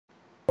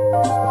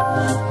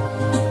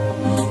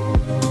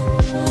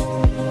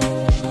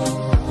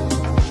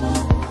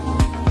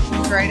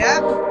Straight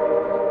up.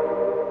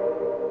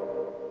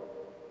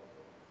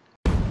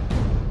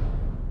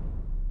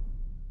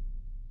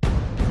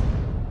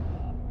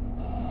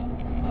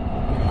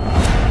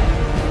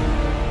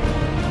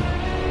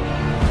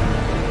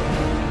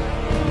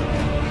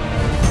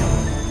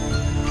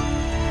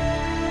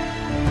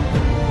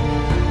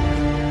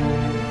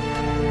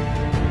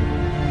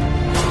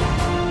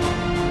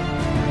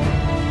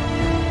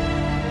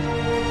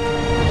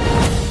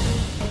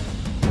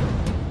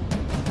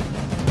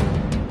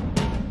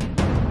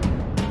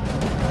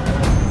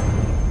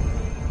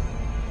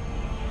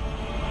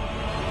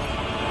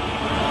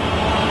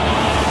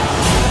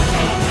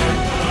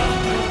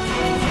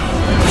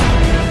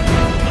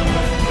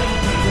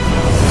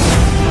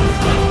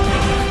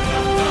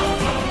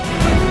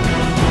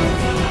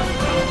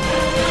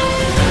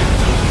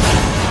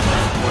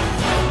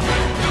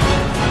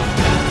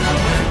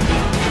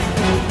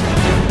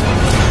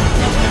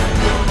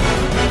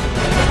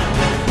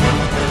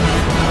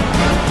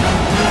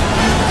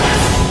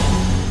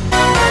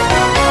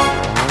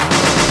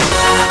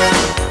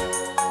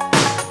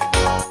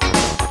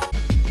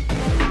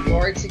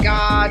 Glory to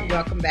God.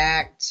 Welcome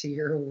back to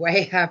your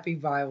Way Happy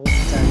Bible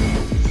study.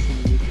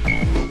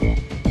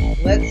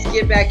 Let's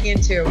get back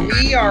into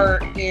it. We are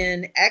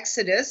in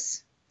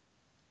Exodus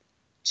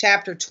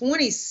chapter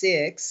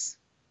 26.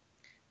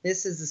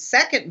 This is the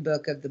second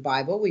book of the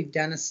Bible. We've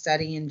done a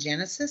study in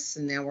Genesis,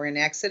 and now we're in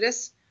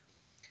Exodus.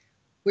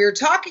 We're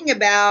talking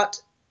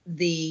about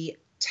the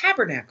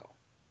tabernacle.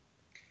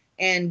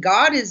 And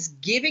God is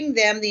giving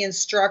them the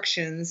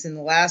instructions in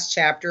the last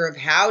chapter of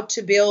how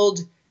to build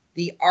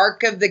the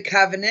Ark of the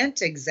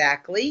Covenant,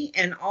 exactly,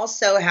 and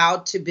also how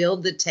to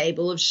build the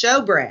table of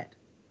showbread.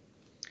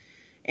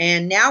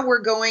 And now we're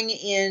going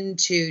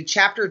into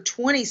chapter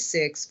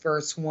 26,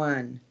 verse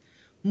 1.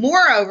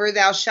 Moreover,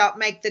 thou shalt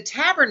make the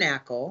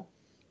tabernacle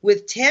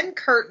with 10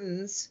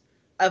 curtains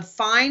of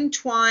fine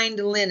twined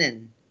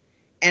linen,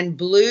 and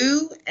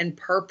blue and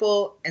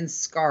purple and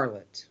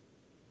scarlet.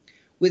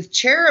 With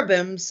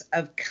cherubims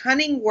of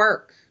cunning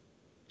work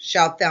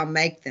shalt thou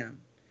make them.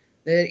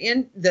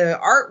 The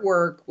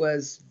artwork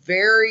was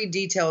very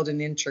detailed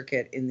and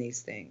intricate in these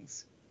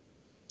things.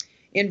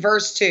 In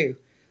verse 2,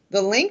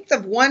 the length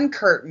of one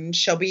curtain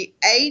shall be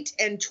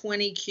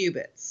 28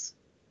 cubits,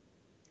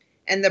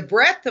 and the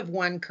breadth of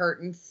one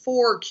curtain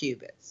 4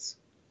 cubits.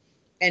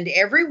 And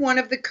every one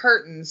of the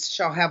curtains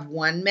shall have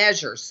one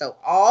measure. So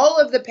all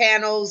of the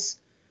panels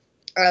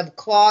of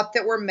cloth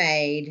that were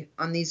made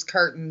on these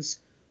curtains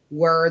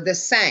were the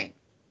same.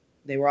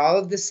 They were all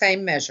of the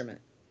same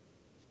measurement.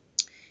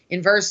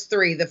 In verse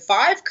 3, the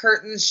 5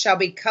 curtains shall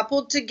be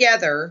coupled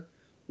together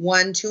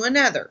one to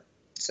another.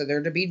 So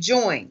they're to be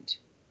joined.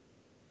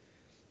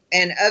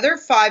 And other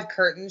 5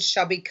 curtains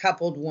shall be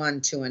coupled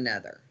one to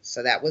another.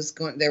 So that was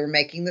they were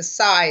making the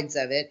sides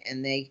of it,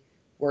 and they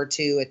were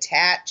to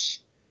attach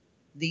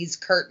these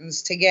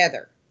curtains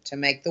together to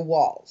make the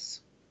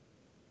walls.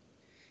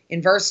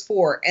 In verse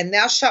 4, and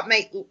thou shalt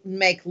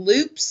make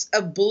loops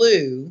of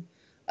blue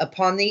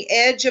upon the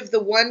edge of the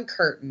one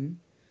curtain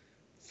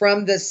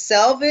from the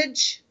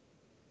selvage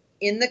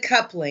in the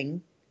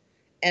coupling,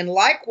 and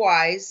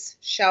likewise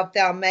shalt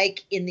thou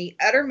make in the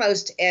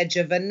uttermost edge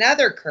of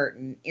another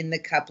curtain in the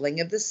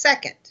coupling of the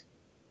second.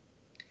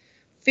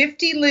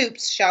 50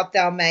 loops shalt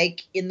thou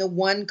make in the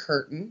one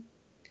curtain,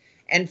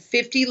 and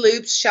 50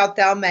 loops shalt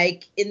thou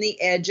make in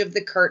the edge of the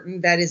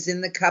curtain that is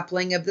in the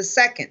coupling of the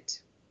second,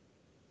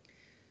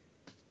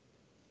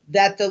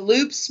 that the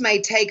loops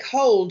may take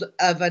hold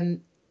of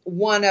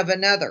one of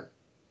another.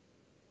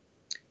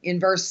 In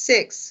verse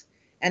 6,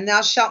 and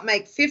thou shalt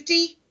make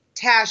 50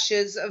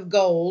 taches of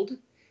gold,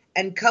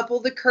 and couple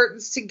the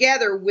curtains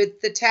together with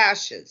the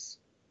taches,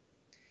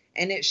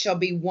 and it shall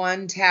be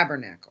one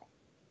tabernacle.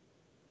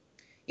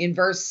 In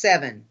verse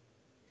 7,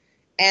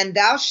 and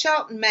thou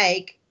shalt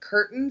make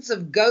curtains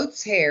of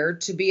goat's hair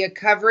to be a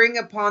covering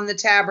upon the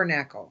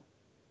tabernacle.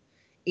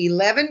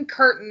 11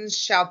 curtains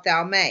shalt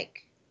thou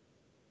make.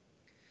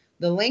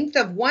 The length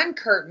of one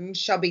curtain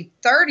shall be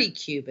 30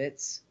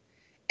 cubits,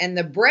 and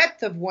the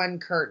breadth of one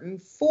curtain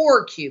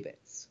 4 cubits.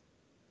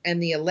 And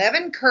the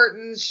 11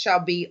 curtains shall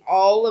be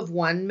all of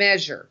one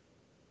measure.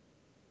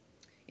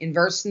 In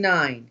verse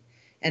 9,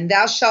 and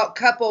thou shalt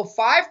couple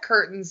 5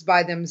 curtains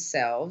by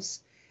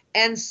themselves,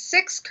 and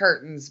 6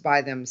 curtains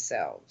by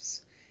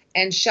themselves,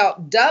 and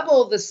shalt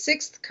double the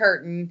 6th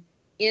curtain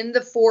in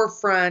the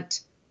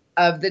forefront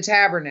of the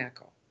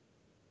tabernacle.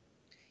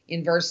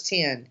 In verse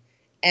 10,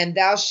 and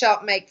thou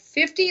shalt make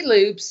 50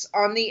 loops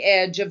on the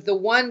edge of the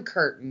one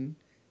curtain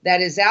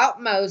that is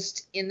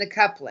outmost in the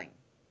coupling,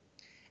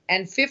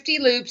 and 50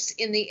 loops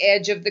in the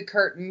edge of the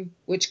curtain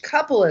which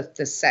coupleth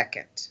the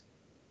second.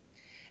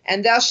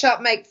 And thou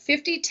shalt make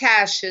 50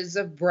 taches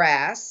of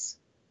brass,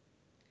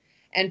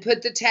 and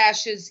put the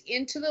taches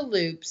into the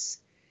loops,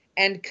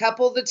 and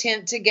couple the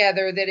tent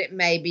together, that it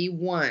may be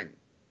one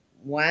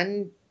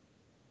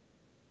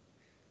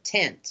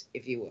tent,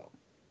 if you will.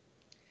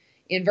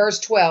 In verse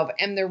 12,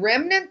 and the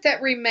remnant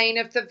that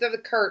remaineth of the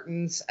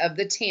curtains of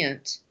the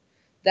tent,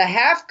 the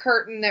half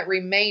curtain that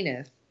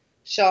remaineth,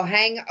 shall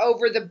hang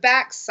over the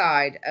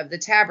backside of the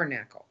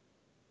tabernacle,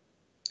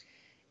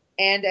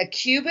 and a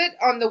cubit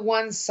on the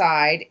one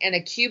side, and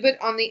a cubit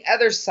on the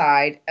other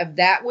side of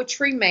that which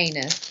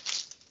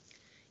remaineth,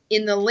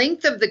 in the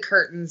length of the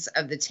curtains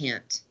of the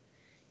tent.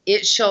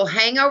 It shall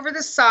hang over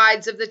the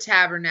sides of the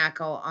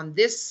tabernacle on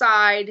this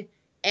side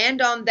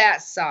and on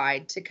that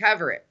side to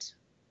cover it.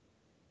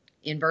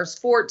 In verse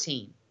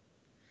 14,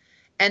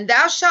 and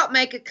thou shalt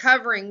make a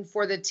covering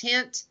for the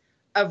tent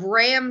of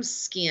ram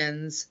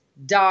skins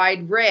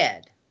dyed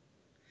red,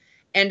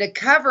 and a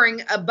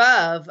covering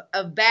above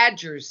of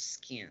badger's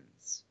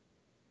skins.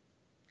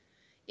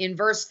 In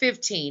verse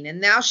 15,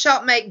 and thou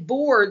shalt make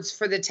boards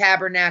for the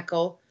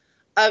tabernacle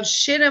of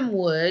shittim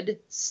wood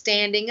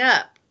standing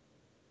up.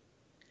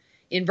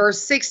 In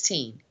verse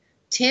 16,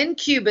 10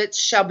 cubits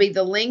shall be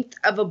the length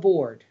of a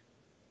board,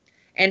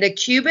 and a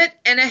cubit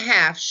and a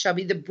half shall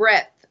be the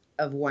breadth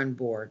of one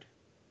board.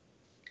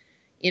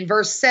 In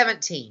verse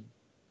 17,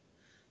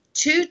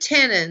 2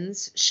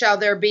 tenons shall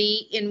there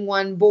be in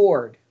one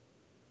board,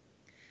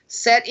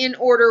 set in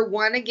order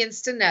one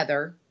against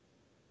another.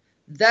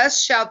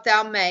 Thus shalt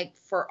thou make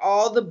for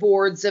all the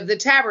boards of the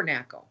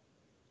tabernacle.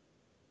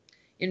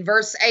 In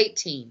verse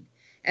 18,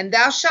 and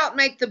thou shalt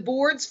make the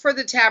boards for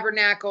the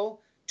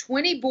tabernacle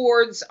 20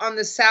 boards on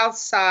the south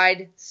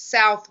side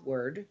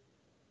southward,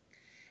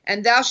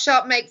 and thou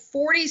shalt make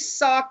 40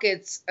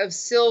 sockets of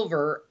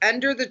silver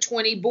under the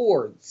 20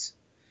 boards,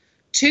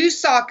 2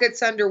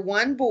 sockets under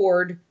one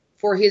board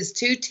for his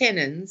 2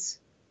 tenons,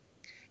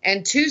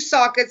 and 2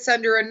 sockets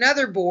under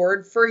another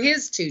board for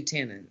his 2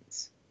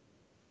 tenons.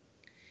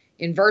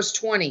 In verse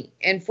 20,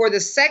 and for the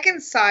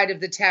second side of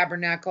the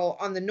tabernacle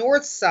on the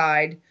north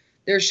side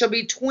there shall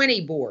be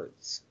 20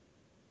 boards,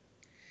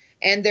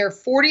 and there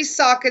 40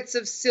 sockets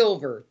of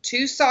silver,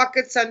 2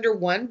 sockets under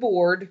one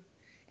board,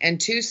 and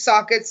 2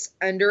 sockets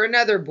under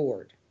another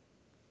board.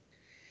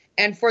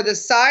 And for the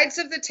sides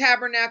of the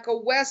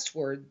tabernacle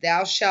westward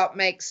thou shalt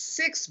make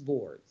 6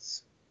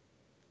 boards.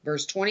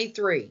 Verse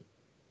 23,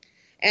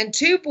 and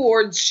 2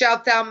 boards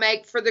shalt thou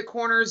make for the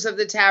corners of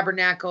the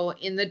tabernacle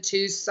in the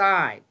 2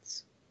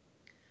 sides.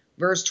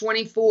 Verse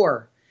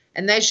 24,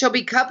 and they shall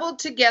be coupled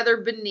together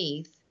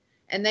beneath,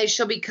 and they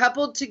shall be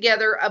coupled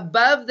together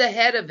above the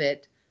head of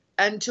it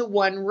unto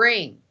one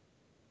ring.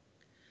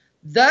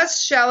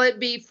 Thus shall it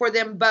be for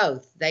them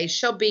both. They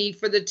shall be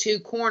for the 2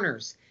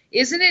 corners.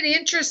 Isn't it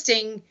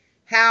interesting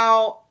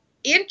how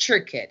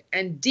intricate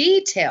and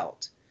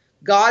detailed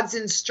God's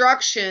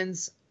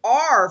instructions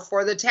are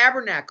for the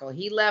tabernacle?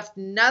 He left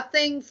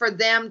nothing for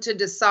them to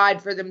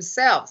decide for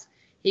themselves.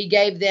 He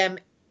gave them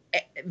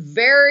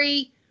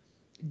very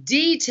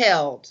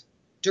detailed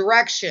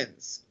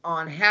directions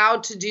on how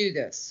to do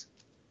this.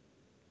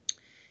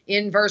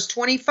 In verse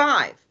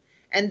 25,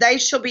 and they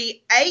shall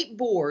be 8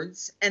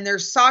 boards, and their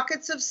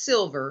sockets of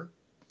silver,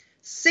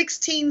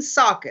 16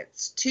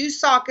 sockets, 2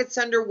 sockets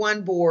under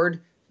one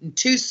board, and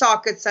 2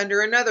 sockets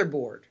under another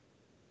board.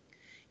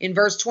 In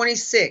verse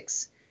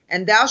 26,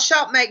 and thou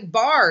shalt make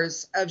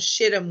bars of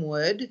shittim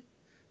wood,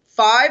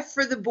 5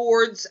 for the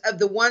boards of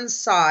the one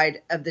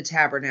side of the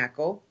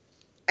tabernacle,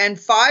 and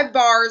 5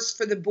 bars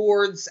for the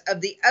boards of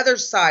the other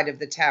side of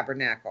the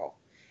tabernacle,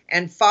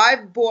 and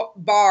 5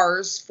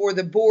 bars for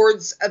the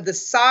boards of the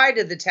side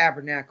of the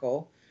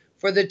tabernacle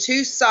for the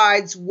 2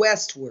 sides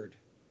westward.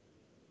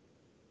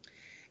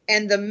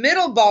 And the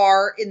middle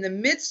bar in the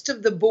midst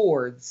of the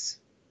boards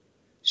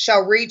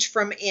shall reach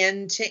from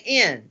end to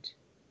end.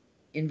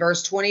 In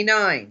verse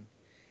 29,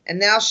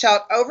 and thou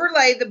shalt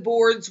overlay the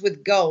boards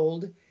with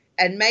gold,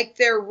 and make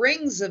their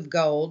rings of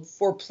gold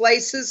for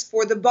places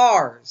for the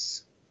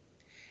bars.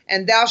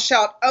 And thou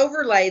shalt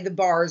overlay the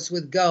bars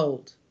with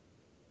gold.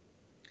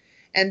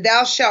 And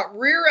thou shalt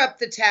rear up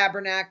the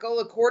tabernacle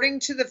according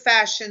to the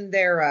fashion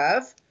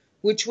thereof,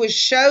 which was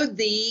showed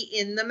thee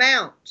in the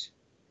mount.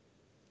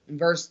 In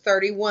verse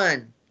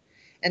 31,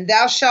 and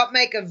thou shalt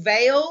make a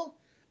veil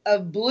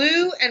of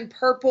blue and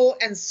purple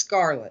and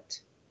scarlet,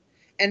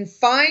 and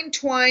fine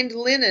twined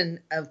linen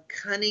of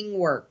cunning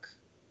work.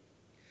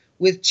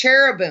 With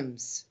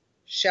cherubims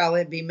shall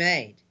it be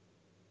made.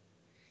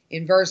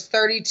 In verse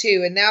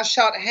 32, and thou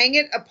shalt hang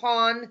it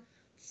upon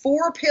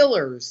 4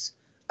 pillars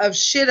of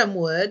shittim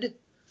wood,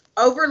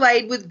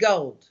 overlaid with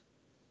gold.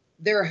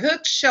 Their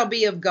hooks shall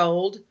be of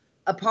gold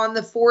upon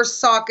the 4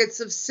 sockets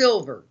of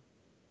silver.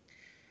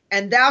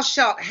 And thou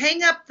shalt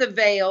hang up the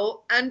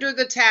veil under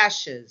the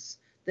taches,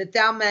 that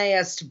thou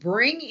mayest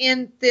bring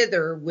in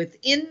thither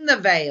within the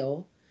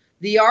veil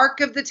the ark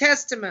of the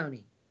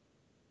testimony.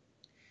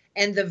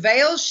 And the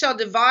veil shall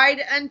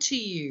divide unto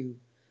you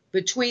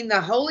between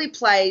the holy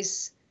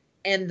place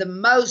and the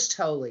most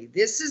holy.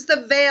 This is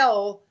the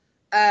veil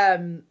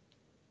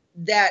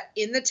that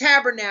in the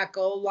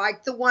tabernacle,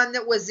 like the one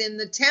that was in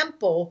the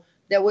temple,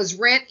 that was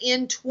rent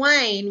in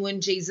twain when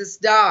Jesus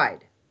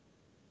died.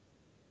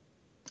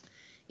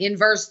 In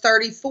verse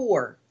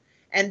 34,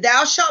 and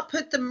thou shalt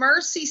put the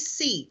mercy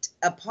seat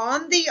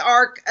upon the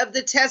ark of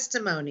the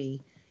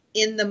testimony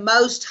in the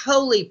most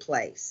holy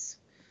place.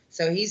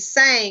 So he's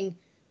saying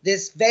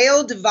this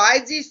veil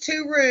divides these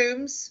two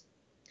rooms,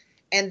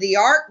 and the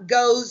ark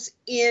goes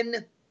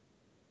in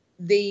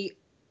the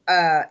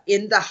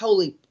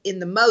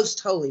most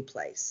holy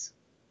place.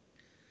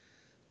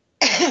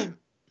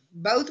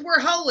 Both were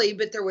holy,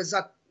 but there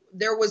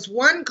was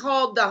one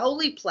called the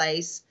holy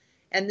place,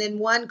 and then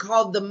one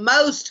called the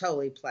most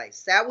holy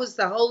place. That was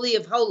the Holy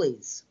of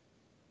Holies.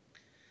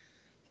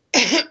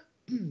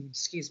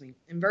 Excuse me.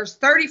 In verse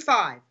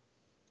 35,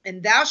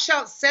 and thou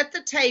shalt set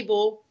the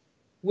table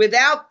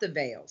without the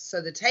veil.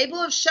 So the table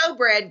of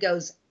showbread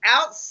goes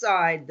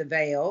outside the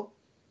veil,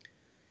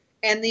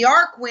 and the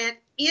ark went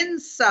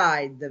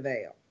inside the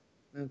veil.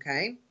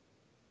 Okay.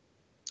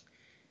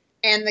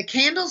 And the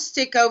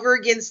candlestick over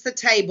against the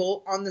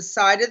table on the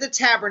side of the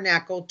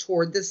tabernacle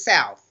toward the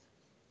south.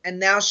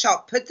 And thou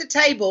shalt put the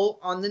table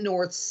on the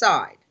north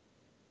side.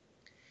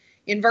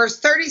 In verse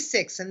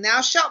 36, and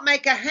thou shalt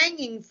make a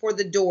hanging for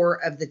the door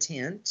of the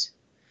tent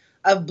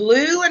of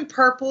blue and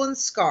purple and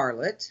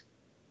scarlet,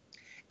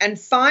 and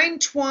fine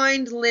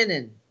twined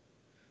linen,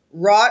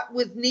 wrought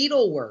with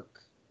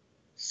needlework.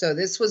 So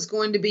this was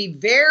going to be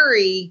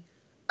very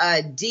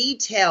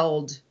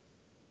detailed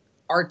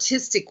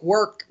artistic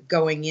work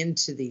going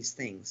into these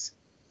things.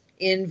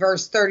 In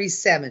verse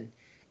 37,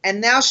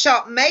 and thou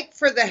shalt make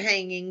for the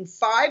hanging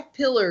 5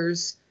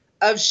 pillars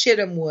of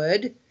shittim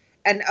wood,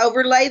 and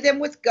overlay them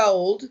with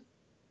gold,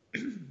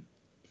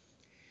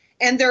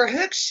 and their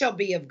hooks shall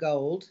be of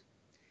gold,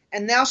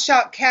 and thou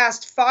shalt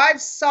cast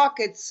 5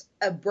 sockets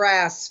of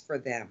brass for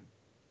them.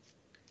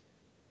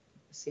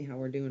 Let's see how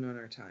we're doing on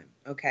our time.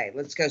 Okay,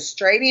 let's go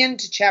straight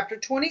into chapter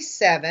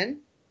 27.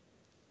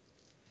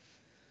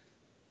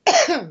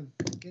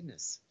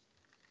 Goodness.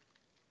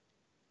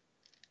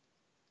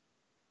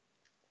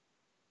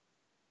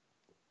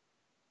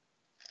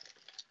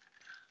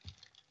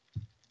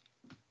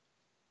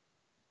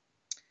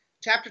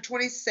 Chapter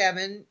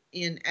 27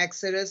 in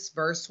Exodus,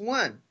 verse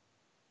 1.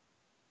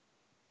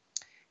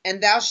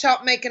 And thou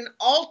shalt make an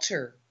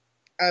altar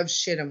of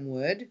shittim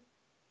wood,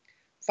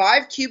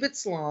 5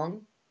 cubits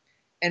long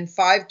and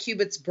 5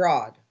 cubits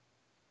broad.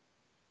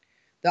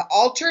 The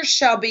altar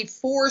shall be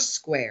 4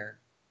 square,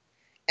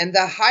 and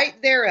the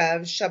height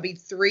thereof shall be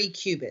 3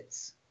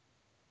 cubits.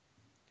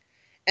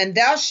 And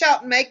thou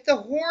shalt make the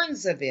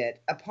horns of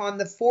it upon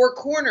the 4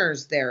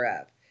 corners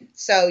thereof.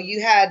 So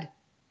you had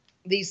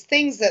these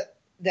things that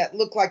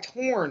look like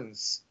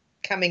horns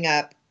coming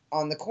up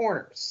on the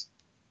corners.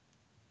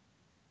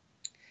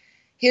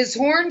 His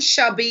horns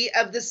shall be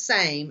of the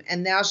same,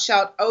 and thou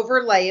shalt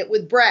overlay it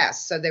with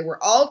brass. So they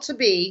were all to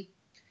be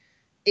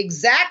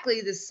exactly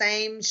the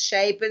same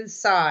shape and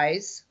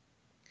size,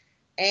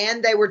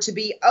 and they were to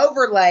be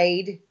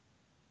overlaid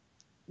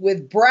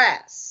with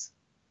brass.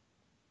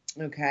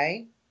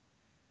 Okay.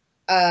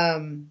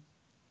 In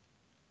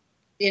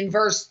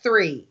verse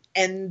 3,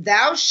 and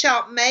thou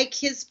shalt make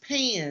his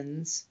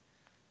pans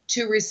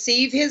to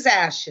receive his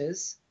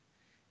ashes,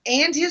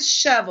 and his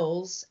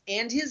shovels,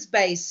 and his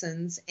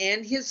basins,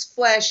 and his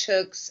flesh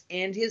hooks,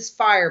 and his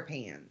fire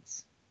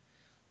pans.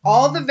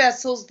 All the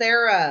vessels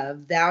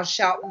thereof thou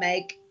shalt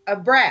make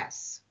of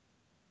brass.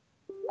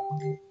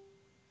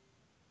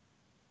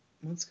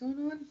 What's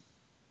going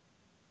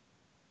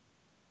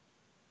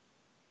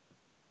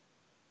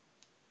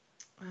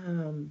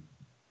on?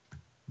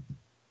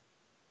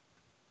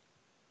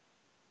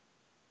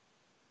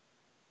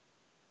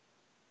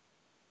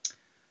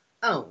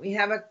 Oh, we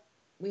have a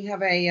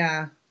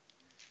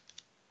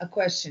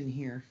question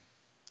here.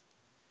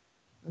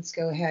 Let's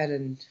go ahead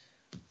and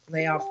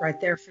lay off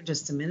right there for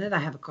just a minute. I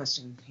have a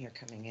question here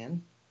coming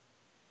in.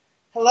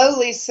 Hello,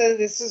 Lisa.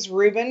 This is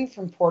Ruben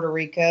from Puerto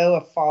Rico,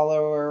 a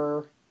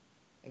follower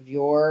of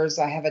yours.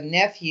 I have a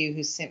nephew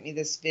who sent me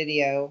this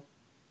video,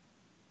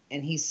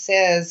 and he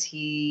says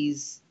he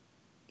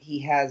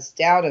has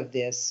doubt of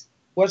this.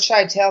 What should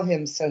I tell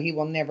him so he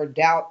will never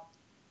doubt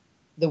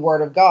the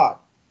Word of God?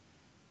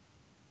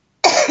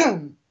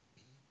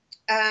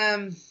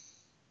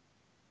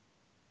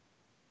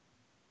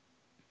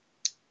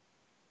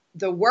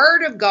 The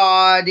Word of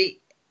God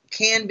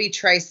can be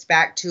traced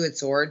back to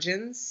its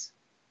origins.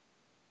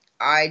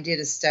 I did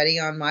a study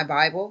on my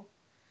Bible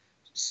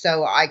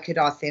so I could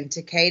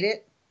authenticate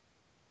it.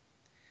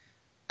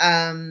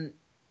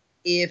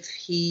 If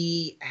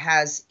he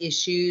has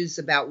issues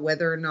about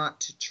whether or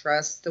not to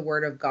trust the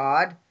Word of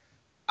God,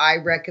 I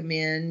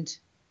recommend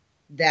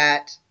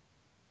that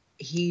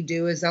he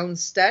do his own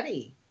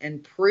study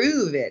and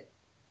prove it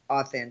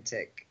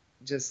authentic,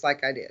 just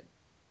like I did.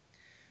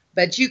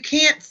 But you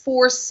can't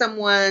force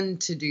someone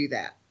to do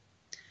that.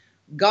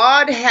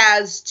 God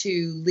has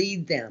to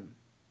lead them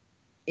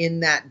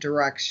in that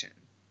direction.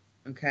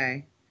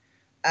 Okay?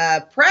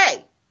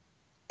 Pray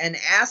and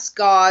ask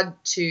God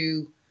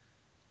to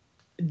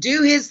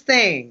do his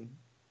thing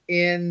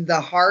in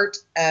the heart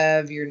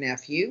of your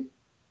nephew.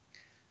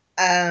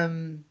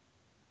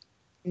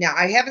 Now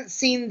I haven't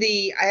seen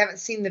the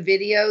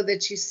video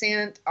that you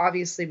sent,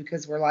 obviously,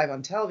 because we're live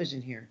on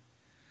television here.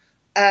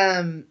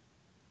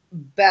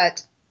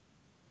 But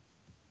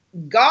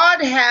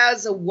God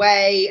has a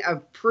way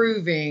of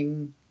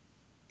proving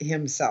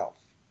himself.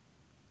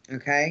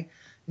 Okay?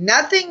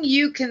 Nothing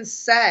you can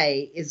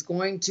say is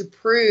going to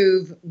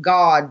prove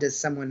God to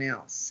someone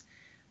else.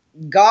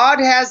 God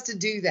has to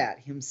do that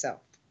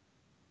himself.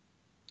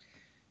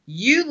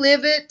 You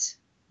live it,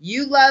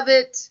 you love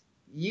it,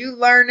 you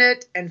learn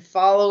it and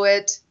follow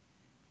it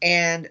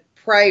and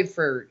pray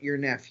for your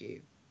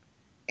nephew.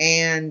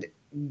 And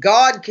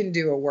God can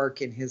do a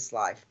work in his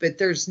life, but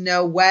there's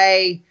no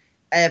way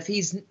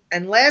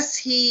unless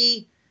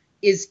he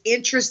is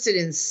interested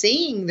in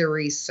seeing the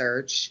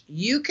research,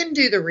 you can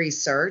do the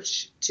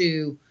research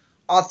to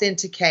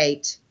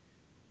authenticate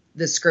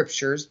the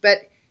scriptures,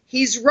 but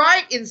he's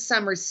right in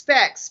some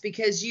respects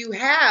because you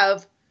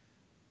have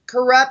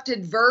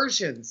corrupted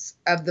versions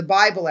of the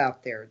Bible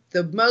out there.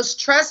 The most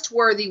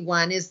trustworthy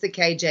one is the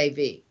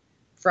KJV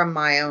from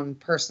my own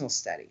personal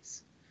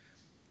studies.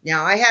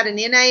 Now, I had an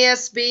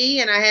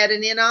NASB and I had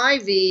an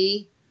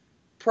NIV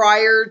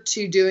prior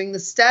to doing the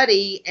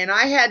study, and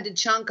I had to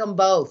chunk them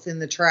both in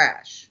the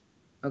trash.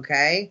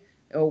 Okay?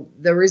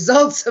 The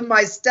results of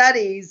my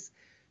studies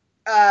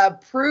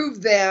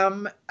proved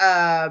them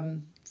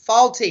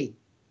faulty.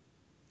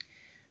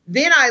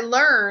 Then I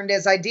learned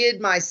as I did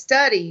my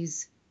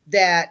studies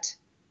that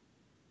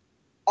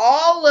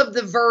all of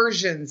the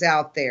versions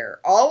out there,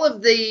 all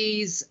of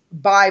these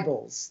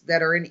Bibles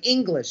that are in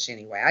English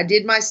anyway, I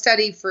did my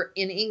study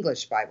in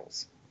English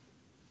Bibles.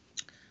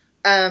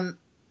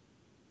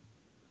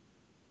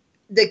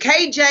 The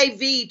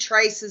KJV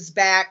traces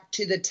back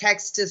to the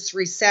Textus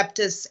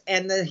Receptus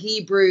and the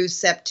Hebrew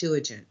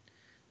Septuagint.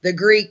 The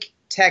Greek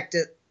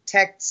Textus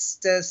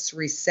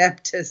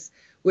Receptus,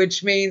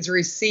 which means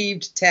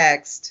received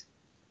text,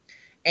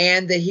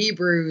 and the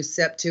Hebrew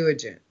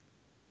Septuagint.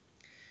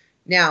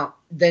 Now,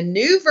 the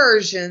new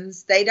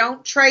versions, they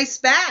don't trace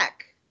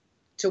back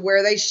to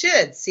where they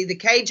should. See, the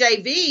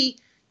KJV,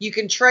 you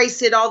can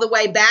trace it all the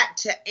way back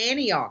to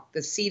Antioch,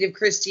 the seat of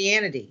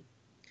Christianity.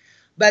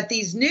 But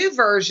these new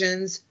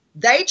versions,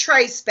 they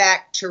trace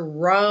back to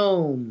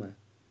Rome,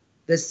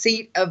 the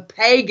seat of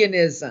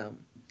paganism.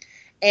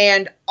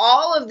 And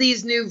all of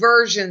these new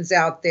versions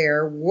out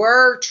there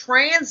were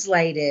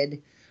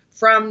translated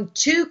from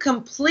two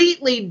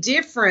completely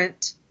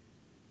different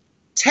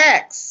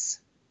texts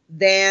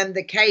than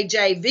the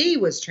KJV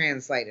was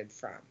translated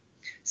from.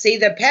 See,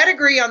 the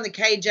pedigree on the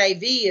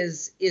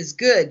KJV is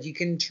good. You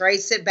can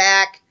trace it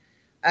back,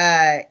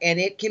 and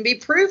it can be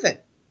proven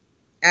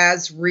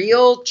as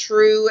real,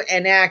 true,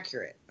 and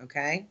accurate,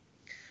 okay?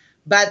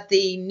 But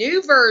the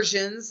new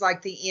versions,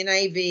 like the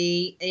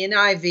NIV,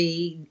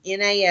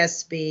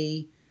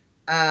 NASB,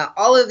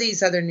 all of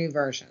these other new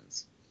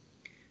versions,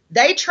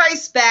 they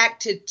trace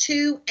back to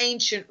two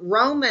ancient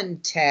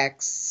Roman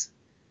texts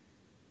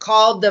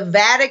called the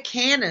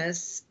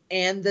Vaticanus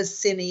and the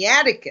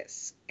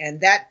Sinaiticus.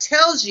 And that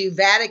tells you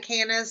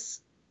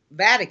Vaticanus,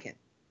 Vatican,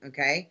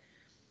 okay?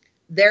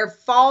 They're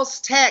false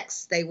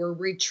texts. They were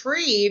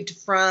retrieved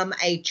from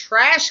a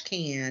trash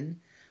can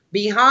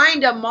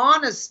behind a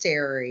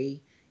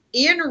monastery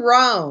in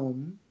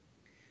Rome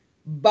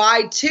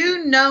by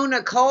two known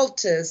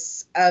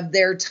occultists of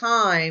their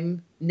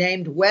time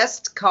named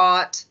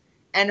Westcott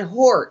and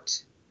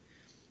Hort.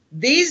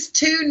 These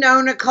two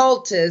known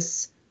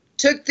occultists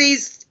took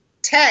these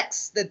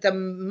texts that the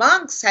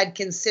monks had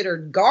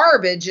considered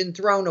garbage and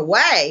thrown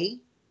away,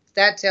 if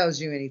that tells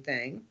you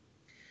anything,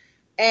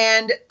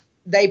 and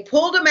they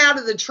pulled them out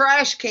of the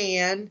trash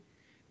can,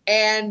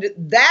 and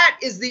that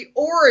is the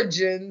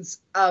origins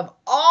of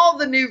all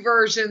the new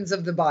versions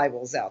of the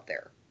Bibles out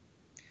there.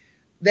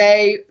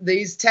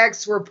 These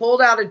texts were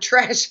pulled out of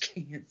trash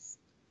cans.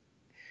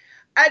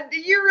 Do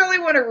you really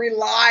want to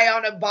rely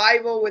on a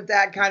Bible with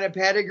that kind of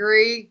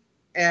pedigree?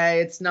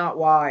 It's not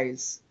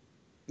wise.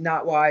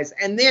 Not wise.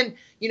 And then,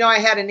 I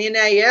had an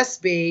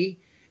NASB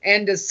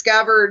and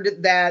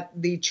discovered that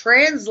the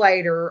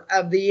translator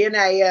of the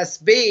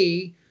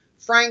NASB,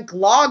 Frank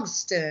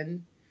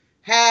Logston,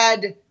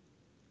 had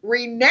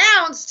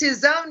renounced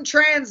his own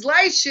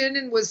translation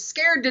and was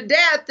scared to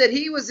death that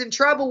he was in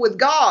trouble with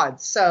God.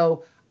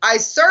 So I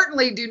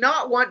certainly do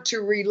not want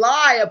to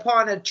rely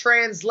upon a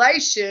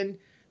translation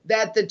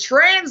that the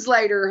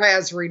translator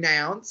has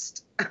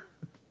renounced.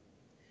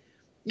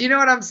 You know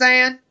what I'm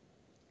saying?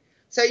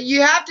 So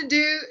you have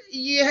to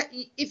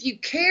if you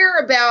care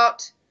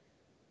about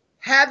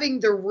having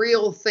the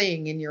real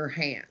thing in your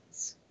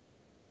hands,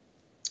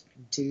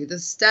 do the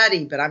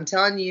study. But I'm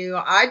telling you,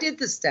 I did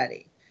the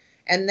study.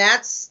 And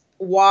that's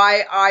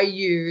why I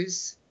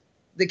use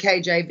the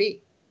KJV,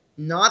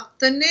 not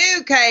the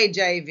new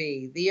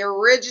KJV, the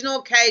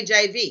original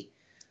KJV.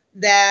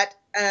 That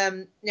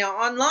now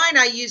online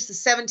I use the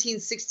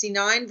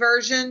 1769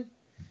 version.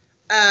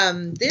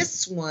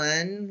 This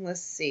one,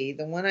 let's see,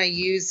 the one I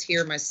use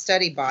here, my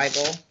study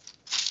Bible.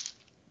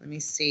 Let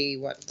me see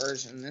what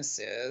version this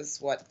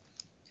is.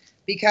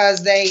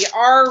 Because they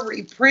are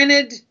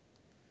reprinted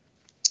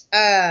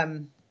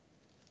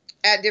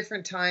at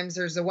different times.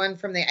 There's the one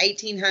from the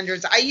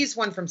 1800s. I use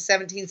one from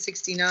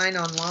 1769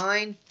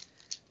 online.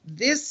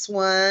 This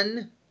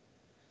one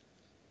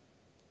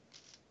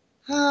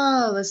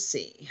Oh, let's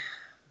see.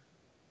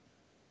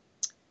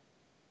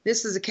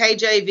 This is a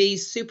KJV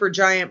super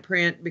giant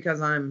print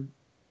because I'm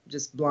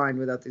just blind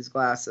without these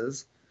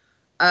glasses.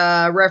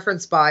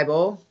 Reference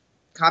Bible,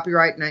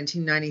 copyright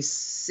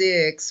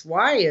 1996.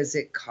 Why is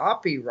it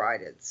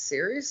copyrighted?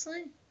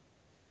 Seriously?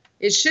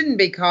 It shouldn't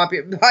be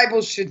copyrighted.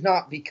 Bible should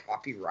not be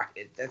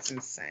copyrighted. That's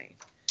insane.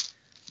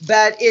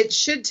 But it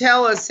should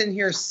tell us in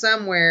here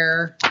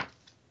somewhere.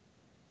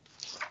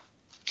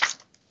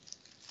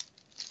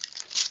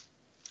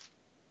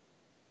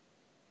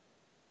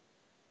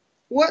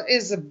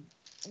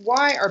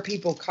 Why are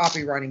people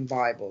copywriting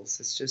Bibles?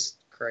 It's just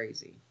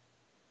crazy.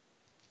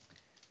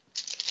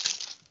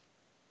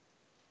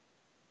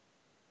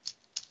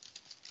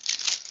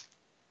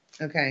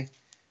 Okay.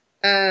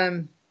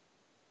 I'm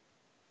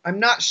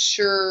not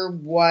sure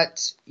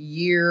what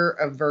year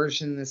of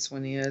version this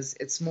one is.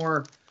 It's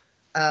more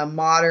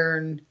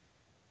modern.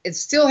 It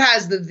still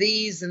has the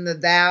these and the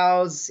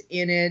thous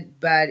in it,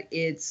 but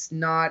it's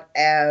not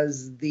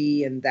as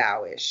thee and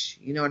thou-ish.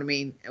 You know what I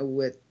mean?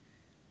 With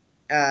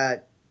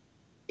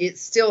it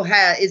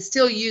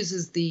still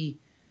uses the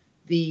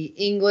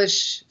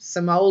English,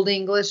 some old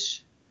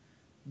English,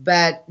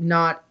 but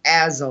not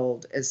as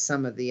old as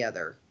some of the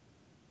other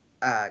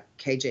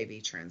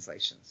KJV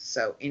translations.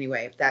 So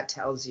anyway, if that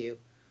tells you,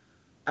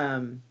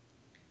 no,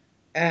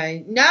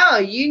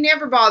 you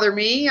never bother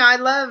me. I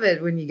love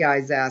it when you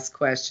guys ask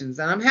questions,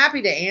 and I'm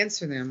happy to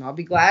answer them. I'll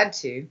be glad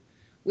to.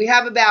 We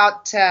have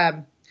about,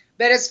 but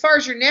as far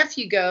as your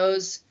nephew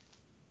goes,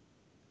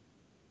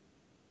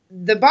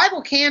 the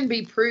Bible can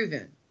be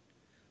proven.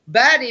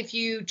 But if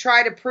you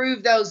try to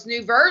prove those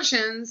new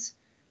versions,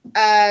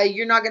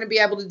 you're not going to be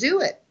able to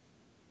do it.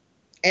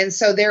 And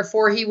so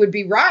therefore he would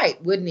be right,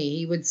 wouldn't he?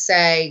 He would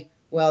say,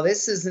 well,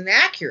 this isn't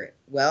accurate.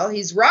 Well,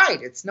 he's right.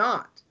 It's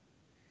not.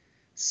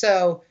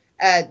 So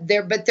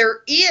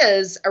there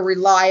is a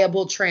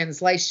reliable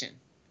translation,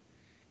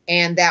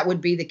 and that would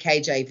be the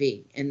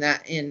KJV.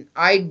 And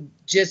I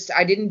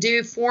didn't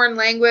do foreign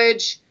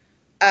language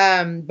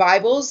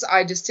Bibles.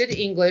 I just did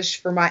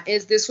English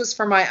this was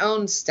for my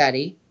own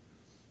study.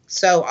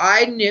 So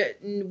I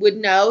would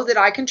know that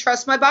I can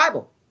trust my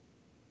Bible.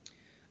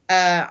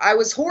 I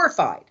was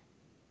horrified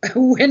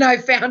when I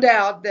found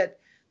out that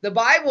the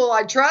Bible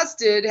I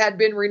trusted had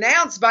been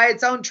renounced by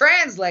its own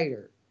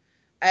translator.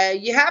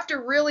 You have to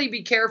really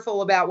be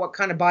careful about what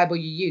kind of Bible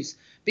you use,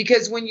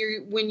 because when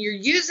you're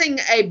using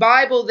a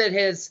Bible that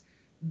has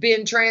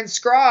been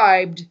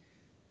transcribed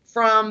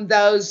from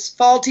those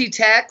faulty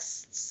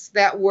texts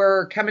that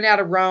were coming out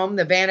of Rome,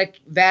 the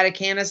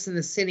Vaticanus and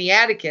the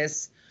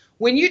Sinaiticus,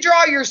 when you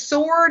draw your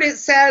sword, it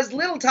says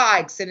little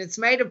tykes, and it's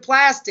made of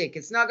plastic.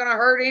 It's not going to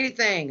hurt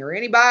anything or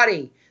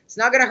anybody. It's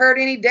not going to hurt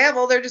any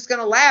devil. They're just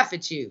going to laugh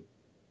at you.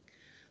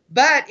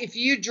 But if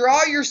you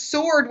draw your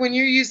sword when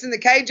you're using the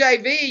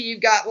KJV,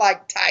 you've got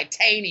like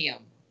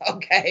titanium,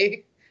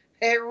 okay?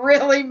 It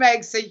really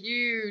makes a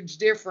huge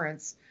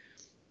difference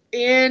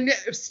in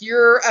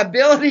your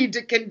ability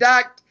to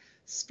conduct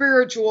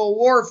spiritual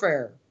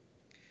warfare.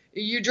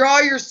 You draw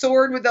your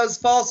sword with those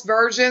false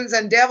versions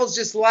and devils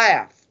just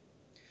laugh.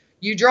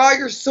 You draw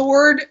your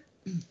sword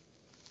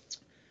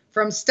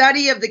from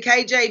study of the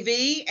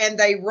KJV and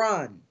they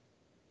run.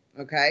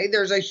 Okay,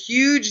 there's a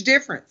huge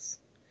difference.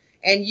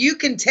 And you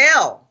can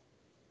tell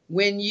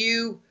when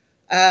you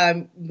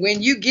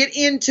get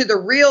into the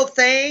real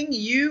thing,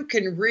 you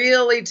can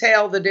really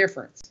tell the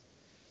difference.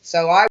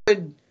 So I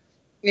would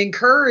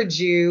encourage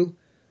you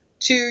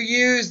to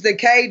use the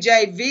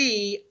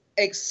KJV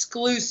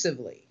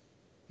exclusively,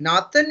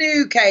 not the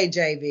new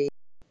KJV,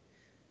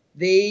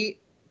 the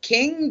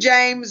King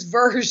James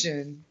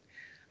Version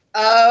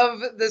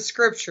of the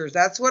scriptures.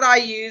 That's what I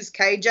use,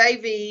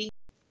 KJV,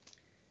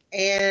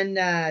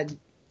 and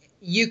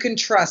you can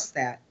trust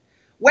that.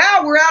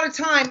 Wow, we're out of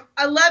time.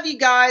 I love you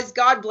guys.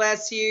 God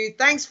bless you.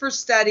 Thanks for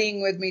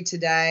studying with me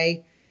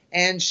today.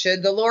 And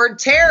should the Lord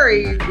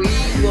tarry,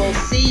 we will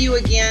see you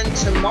again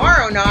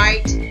tomorrow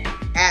night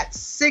at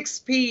 6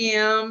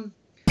 p.m.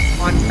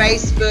 on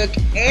Facebook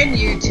and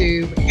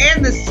YouTube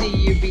and the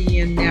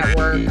CUBN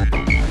network.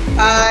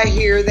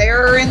 Here,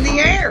 there, or in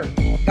the air.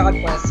 God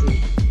bless you.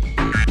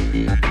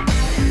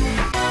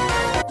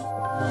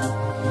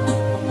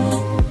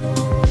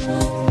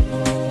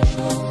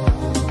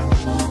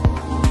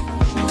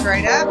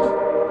 Straight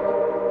up.